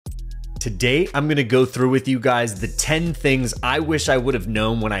Today, I'm gonna go through with you guys the 10 things I wish I would have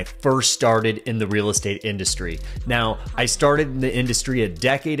known when I first started in the real estate industry. Now, I started in the industry a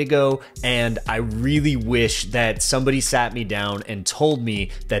decade ago, and I really wish that somebody sat me down and told me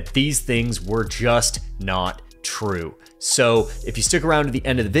that these things were just not true. So if you stick around to the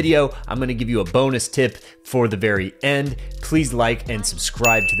end of the video, I'm gonna give you a bonus tip for the very end. Please like and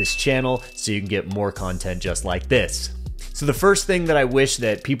subscribe to this channel so you can get more content just like this. So the first thing that I wish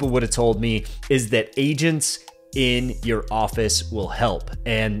that people would have told me is that agents in your office will help.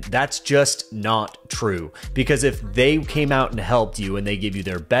 And that's just not true, because if they came out and helped you and they give you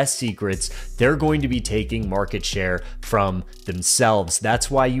their best secrets, they're going to be taking market share from themselves. That's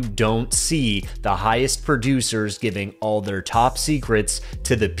why you don't see the highest producers giving all their top secrets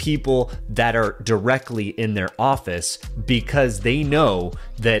to the people that are directly in their office, because they know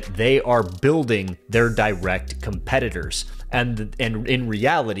that they are building their direct competitors. And in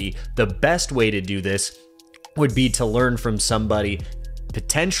reality, the best way to do this would be to learn from somebody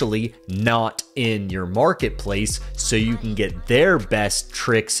potentially not in your marketplace, so you can get their best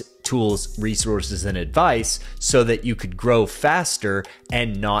tricks, tools, resources, and advice so that you could grow faster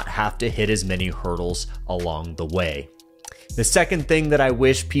and not have to hit as many hurdles along the way. The second thing that I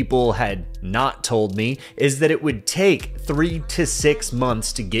wish people had not told me is that it would take 3 to 6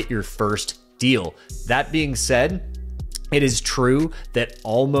 months to get your first deal. That being said, it is true that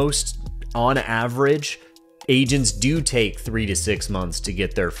almost on average, agents do take 3 to 6 months to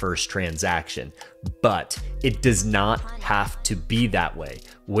get their first transaction, but it does not have to be that way.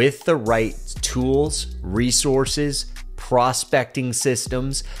 With the right tools, resources, prospecting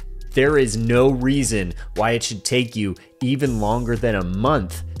systems, there is no reason why it should take you even longer than a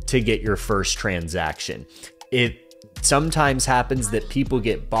month to get your first transaction. It sometimes happens that people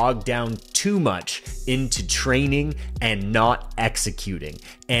get bogged down too much into training and not executing.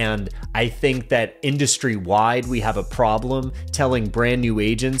 And I think that industry-wide, we have a problem telling brand new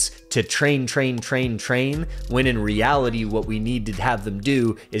agents to train, when in reality, what we need to have them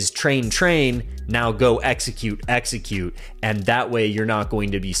do is train, now go execute. And that way you're not going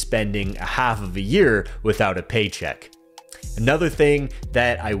to be spending a half of a year without a paycheck. Another thing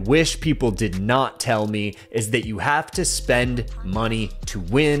that I wish people did not tell me is that you have to spend money to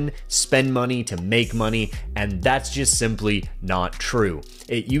win, spend money to make money, and that's just simply not true.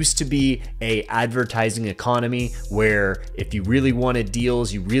 It used to be an advertising economy where if you really wanted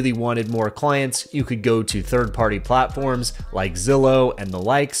deals, you really wanted more clients, you could go to third-party platforms like Zillow and the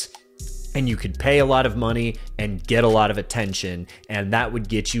likes, and you could pay a lot of money and get a lot of attention, and that would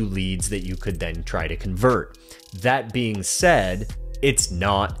get you leads that you could then try to convert. That being said, it's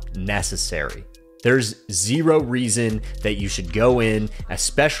not necessary. There's zero reason that you should go in,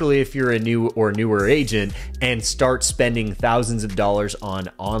 especially if you're a new or newer agent, and start spending thousands of dollars on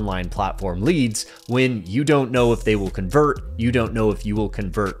online platform leads when you don't know if they will convert, you don't know if you will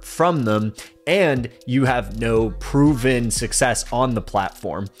convert from them, and you have no proven success on the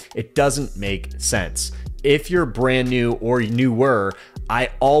platform. It doesn't make sense. If you're brand new or newer, I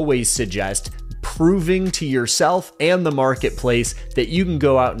always suggest proving to yourself and the marketplace that you can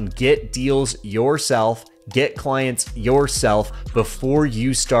go out and get deals yourself, get clients yourself before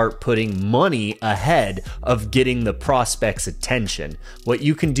you start putting money ahead of getting the prospect's attention. What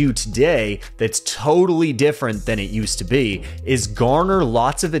you can do today that's totally different than it used to be is garner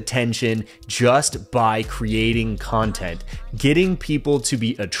lots of attention just by creating content, getting people to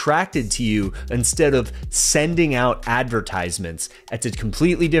be attracted to you instead of sending out advertisements. It's a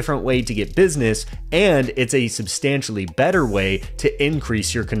completely different way to get business, and it's a substantially better way to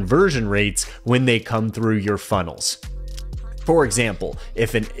increase your conversion rates when they come through your funnels. For example,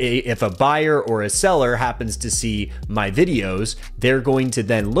 if a buyer or a seller happens to see my videos, they're going to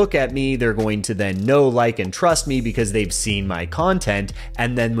then look at me, they're going to then know, like, and trust me because they've seen my content,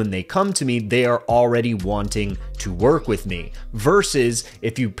 and then when they come to me, they are already wanting to work with me. Versus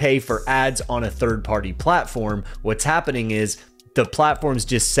if you pay for ads on a third-party platform, what's happening is the platform's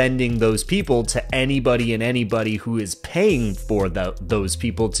just sending those people to anybody and anybody who is paying for those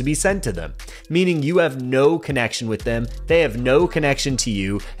people to be sent to them, meaning you have no connection with them, they have no connection to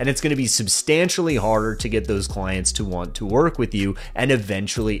you, and it's going to be substantially harder to get those clients to want to work with you and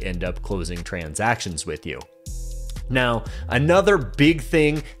eventually end up closing transactions with you. Now, another big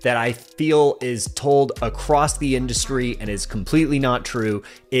thing that I feel is told across the industry and is completely not true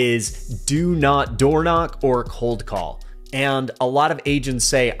is do not door knock or cold call. And a lot of agents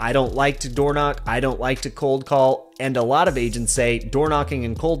say, I don't like to door knock, I don't like to cold call. And a lot of agents say door knocking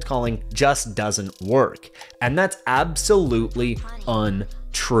and cold calling just doesn't work. And that's absolutely untrue.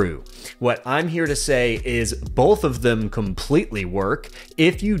 true. What I'm here to say is both of them completely work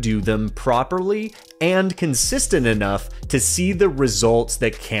if you do them properly and consistent enough to see the results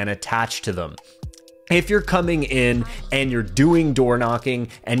that can attach to them. If you're coming in and you're doing door knocking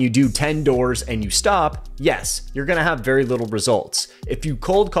and you do 10 doors and you stop, yes, you're gonna have very little results. If you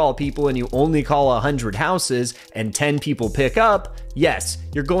cold call people and you only call 100 houses and 10 people pick up, yes,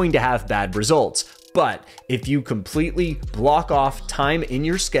 you're going to have bad results. But if you completely block off time in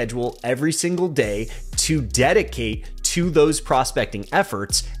your schedule every single day to dedicate to those prospecting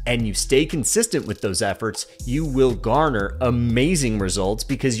efforts and you stay consistent with those efforts, you will garner amazing results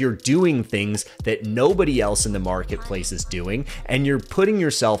because you're doing things that nobody else in the marketplace is doing, and you're putting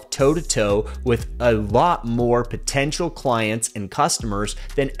yourself toe to toe with a lot more potential clients and customers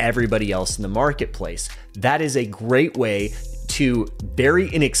than everybody else in the marketplace. That is a great way to very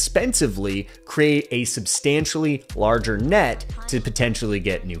inexpensively create a substantially larger net to potentially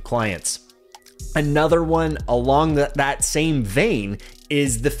get new clients. Another one along that same vein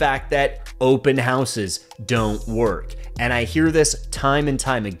is the fact that open houses don't work. And I hear this time and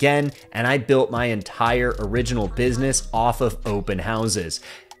time again, and I built my entire original business off of open houses.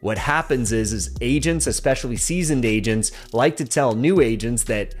 What happens is agents, especially seasoned agents, like to tell new agents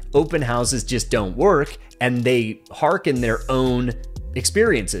that open houses just don't work, and they hearken their own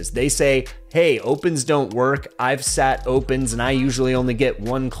experiences. They say, hey, opens don't work. I've sat opens and I usually only get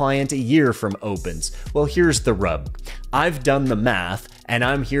one client a year from opens. Well, here's the rub. I've done the math, and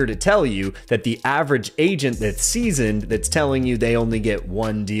I'm here to tell you that the average agent that's seasoned, that's telling you they only get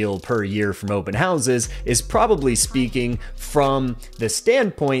one deal per year from open houses, is probably speaking from the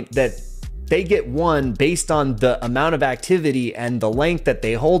standpoint that they get one based on the amount of activity and the length that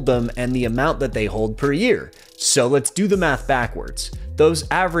they hold them and the amount that they hold per year. So let's do the math backwards. Those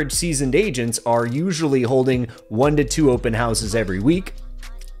average seasoned agents are usually holding 1 to 2 open houses every week.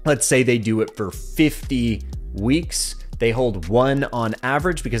 Let's say they do it for 50 weeks. They hold one on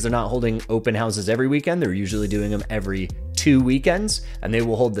average because they're not holding open houses every weekend. They're usually doing them every 2 weekends, and they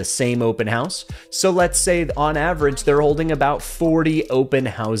will hold the same open house. So let's say on average, they're holding about 40 open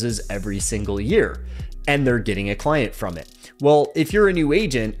houses every single year, and they're getting a client from it. Well, if you're a new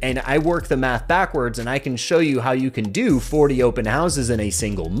agent and I work the math backwards and I can show you how you can do 40 open houses in a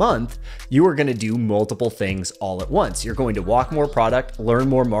single month, you are going to do multiple things all at once. You're going to walk more product, learn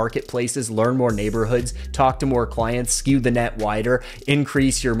more marketplaces, learn more neighborhoods, talk to more clients, skew the net wider,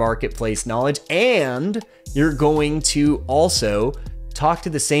 increase your marketplace knowledge, and you're going to also talk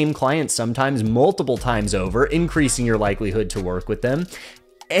to the same clients sometimes multiple times over, increasing your likelihood to work with them.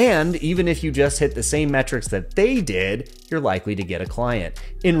 And even if you just hit the same metrics that they did, you're likely to get a client.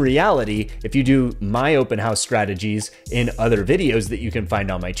 In reality, if you do my open house strategies in other videos that you can find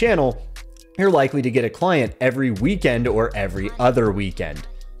on my channel, you're likely to get a client every weekend or every other weekend.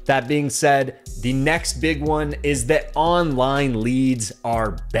 That being said, the next big one is that online leads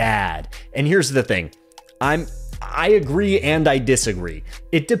are bad. And here's the thing. I agree and I disagree.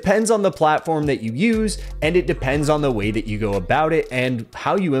 It depends on the platform that you use, and it depends on the way that you go about it and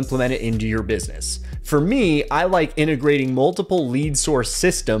how you implement it into your business. For me, I like integrating multiple lead source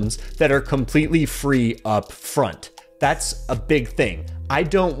systems that are completely free up front. That's a big thing. I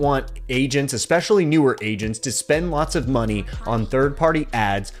don't want agents, especially newer agents, to spend lots of money on third-party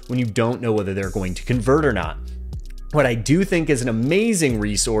ads when you don't know whether they're going to convert or not. What I do think is an amazing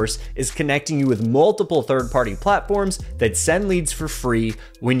resource is connecting you with multiple third-party platforms that send leads for free.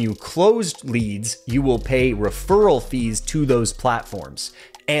 When you close leads, you will pay referral fees to those platforms.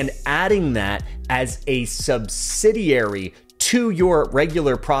 And adding that as a subsidiary to your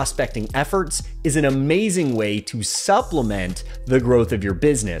regular prospecting efforts is an amazing way to supplement the growth of your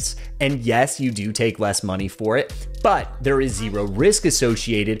business. And yes, you do take less money for it, but there is zero risk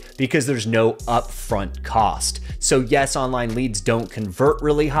associated because there's no upfront cost. So yes, online leads don't convert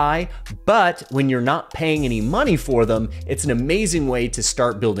really high, but when you're not paying any money for them, it's an amazing way to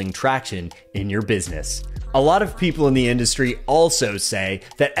start building traction in your business. A lot of people in the industry also say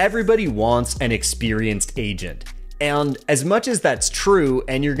that everybody wants an experienced agent. And as much as that's true,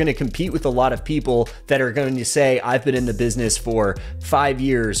 and you're going to compete with a lot of people that are going to say, I've been in the business for 5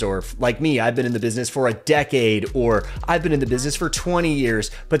 years, or like me, I've been in the business for a decade, or I've been in the business for 20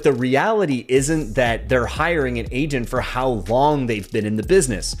 years. But the reality isn't that they're hiring an agent for how long they've been in the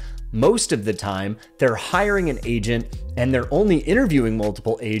business. Most of the time, they're hiring an agent and they're only interviewing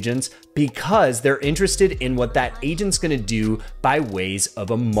multiple agents because they're interested in what that agent's gonna do by ways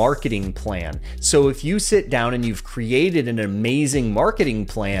of a marketing plan. So if you sit down and you've created an amazing marketing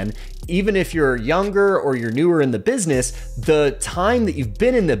plan, even if you're younger or you're newer in the business, the time that you've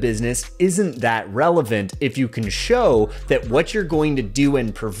been in the business isn't that relevant if you can show that what you're going to do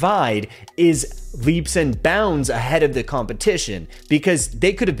and provide is leaps and bounds ahead of the competition, because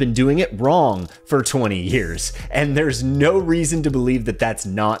they could have been doing it wrong for 20 years. And there's no reason to believe that that's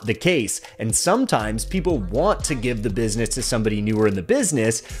not the case. And sometimes people want to give the business to somebody newer in the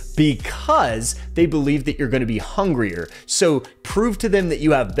business because they believe that you're going to be hungrier. So prove to them that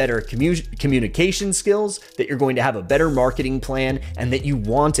you have better communication skills, that you're going to have a better marketing plan, and that you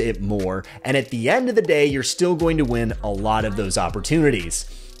want it more. And at the end of the day, you're still going to win a lot of those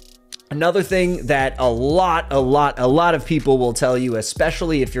opportunities. Another thing that a lot of people will tell you,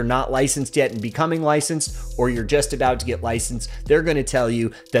 especially if you're not licensed yet and becoming licensed, or you're just about to get licensed, they're going to tell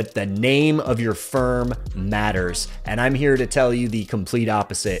you that the name of your firm matters. And I'm here to tell you the complete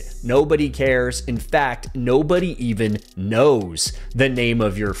opposite. Nobody cares. In fact, nobody even knows the name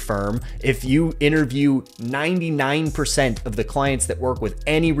of your firm. If you interview 99% of the clients that work with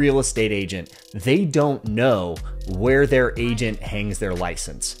any real estate agent, they don't know where their agent hangs their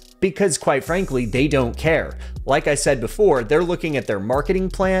license, because quite frankly, they don't care. Like I said before, they're looking at their marketing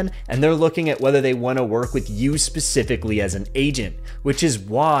plan and they're looking at whether they want to work with you specifically as an agent, which is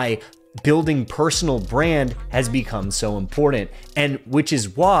why building personal brand has become so important, and which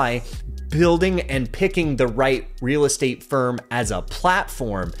is why building and picking the right real estate firm as a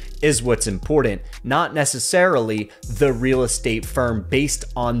platform is what's important, not necessarily the real estate firm based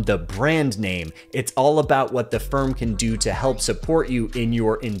on the brand name. It's all about what the firm can do to help support you in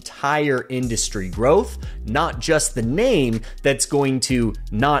your entire industry growth, not just the name that's going to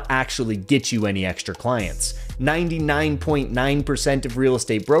not actually get you any extra clients. 99.9% of real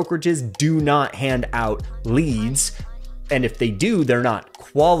estate brokerages do not hand out leads. And if they do, they're not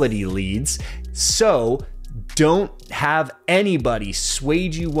quality leads. So don't have anybody sway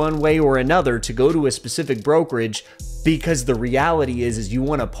you one way or another to go to a specific brokerage, because the reality is you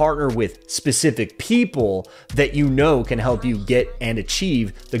want to partner with specific people that you know can help you get and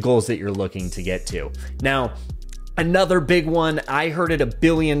achieve the goals that you're looking to get to. Now, another big one, I heard it a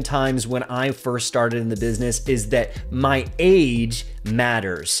billion times when I first started in the business, is that my age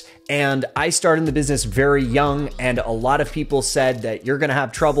matters. And I started in the business very young, and a lot of people said that you're going to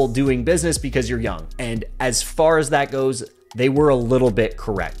have trouble doing business because you're young. And as far as that goes, they were a little bit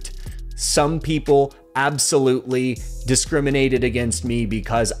correct. Some people absolutely discriminated against me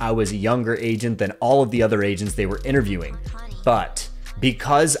because I was a younger agent than all of the other agents they were interviewing. But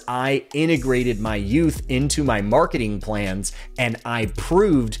because I integrated my youth into my marketing plans and I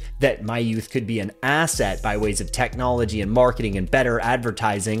proved that my youth could be an asset by ways of technology and marketing and better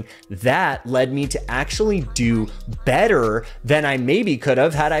advertising, that led me to actually do better than I maybe could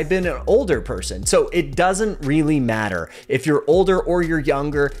have had I been an older person. So it doesn't really matter. If you're older or you're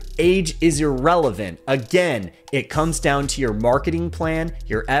younger, age is irrelevant. Again, it comes down to your marketing plan,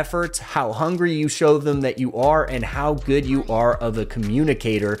 your efforts, how hungry you show them that you are, and how good you are of a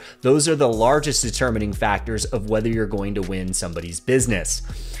communicator. Those are the largest determining factors of whether you're going to win somebody's business.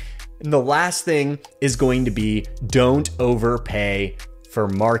 And the last thing is going to be, don't overpay for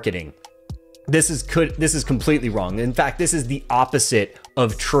marketing. This is completely wrong. In fact, this is the opposite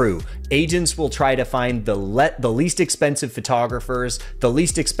of true. Agents will try to find the least expensive photographers, the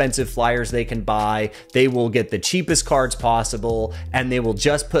least expensive flyers they can buy. They will get the cheapest cards possible, and they will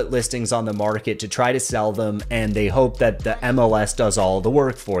just put listings on the market to try to sell them, and they hope that the MLS does all the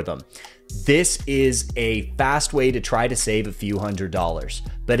work for them. This is a fast way to try to save a few $100s,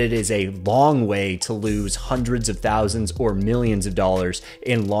 but it is a long way to lose hundreds of thousands or millions of dollars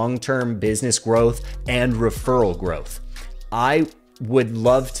in long-term business growth and referral growth. I would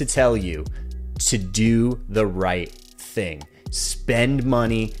love to tell you to do the right thing. Spend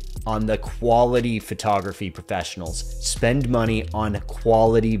money on the quality photography professionals. Spend money on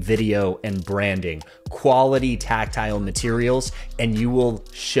quality video and branding, quality tactile materials, and you will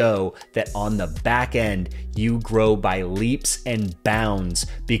show that on the back end, you grow by leaps and bounds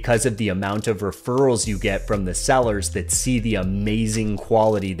because of the amount of referrals you get from the sellers that see the amazing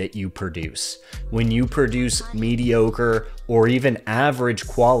quality that you produce. When you produce mediocre or even average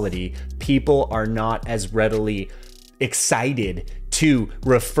quality, people are not as readily excited to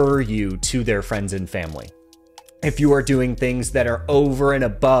refer you to their friends and family. If you are doing things that are over and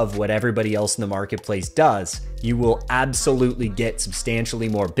above what everybody else in the marketplace does, you will absolutely get substantially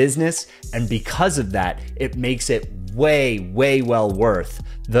more business. And because of that, it makes it way well worth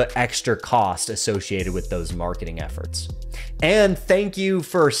the extra cost associated with those marketing efforts. And thank you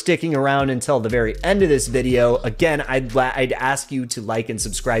for sticking around until the very end of this video. Again, I'd ask you to like and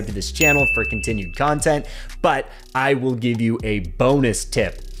subscribe to this channel for continued content, but I will give you a bonus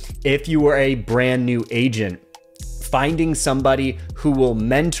tip. If you are a brand new agent, finding somebody who will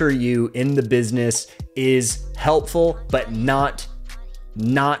mentor you in the business is helpful, but not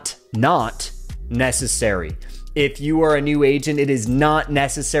necessary. If you are a new agent, it is not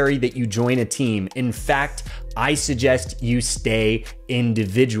necessary that you join a team. In fact, I suggest you stay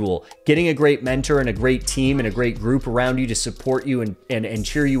individual. Getting a great mentor and a great team and a great group around you to support you and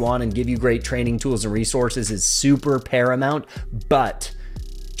cheer you on and give you great training tools and resources is super paramount, but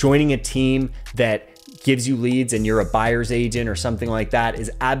joining a team that gives you leads and you're a buyer's agent or something like that is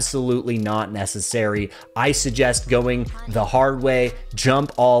absolutely not necessary. I suggest going the hard way,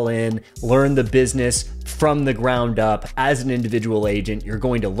 jump all in, learn the business from the ground up as an individual agent. You're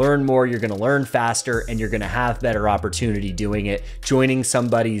going to learn more, you're going to learn faster, and you're going to have better opportunity doing it. Joining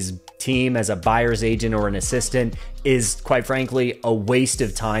somebody's team as a buyer's agent or an assistant is, quite frankly, a waste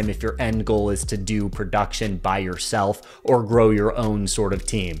of time if your end goal is to do production by yourself or grow your own sort of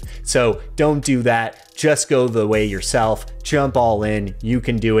team. So don't do that. Just go the way yourself, jump all in, you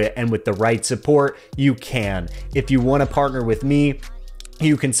can do it. And with the right support, you can. If you want to partner with me,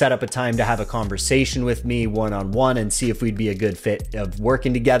 you can set up a time to have a conversation with me one-on-one and see if we'd be a good fit of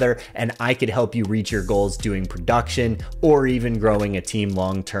working together, and I could help you reach your goals doing production or even growing a team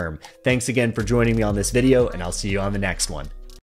long-term. Thanks again for joining me on this video, and I'll see you on the next one.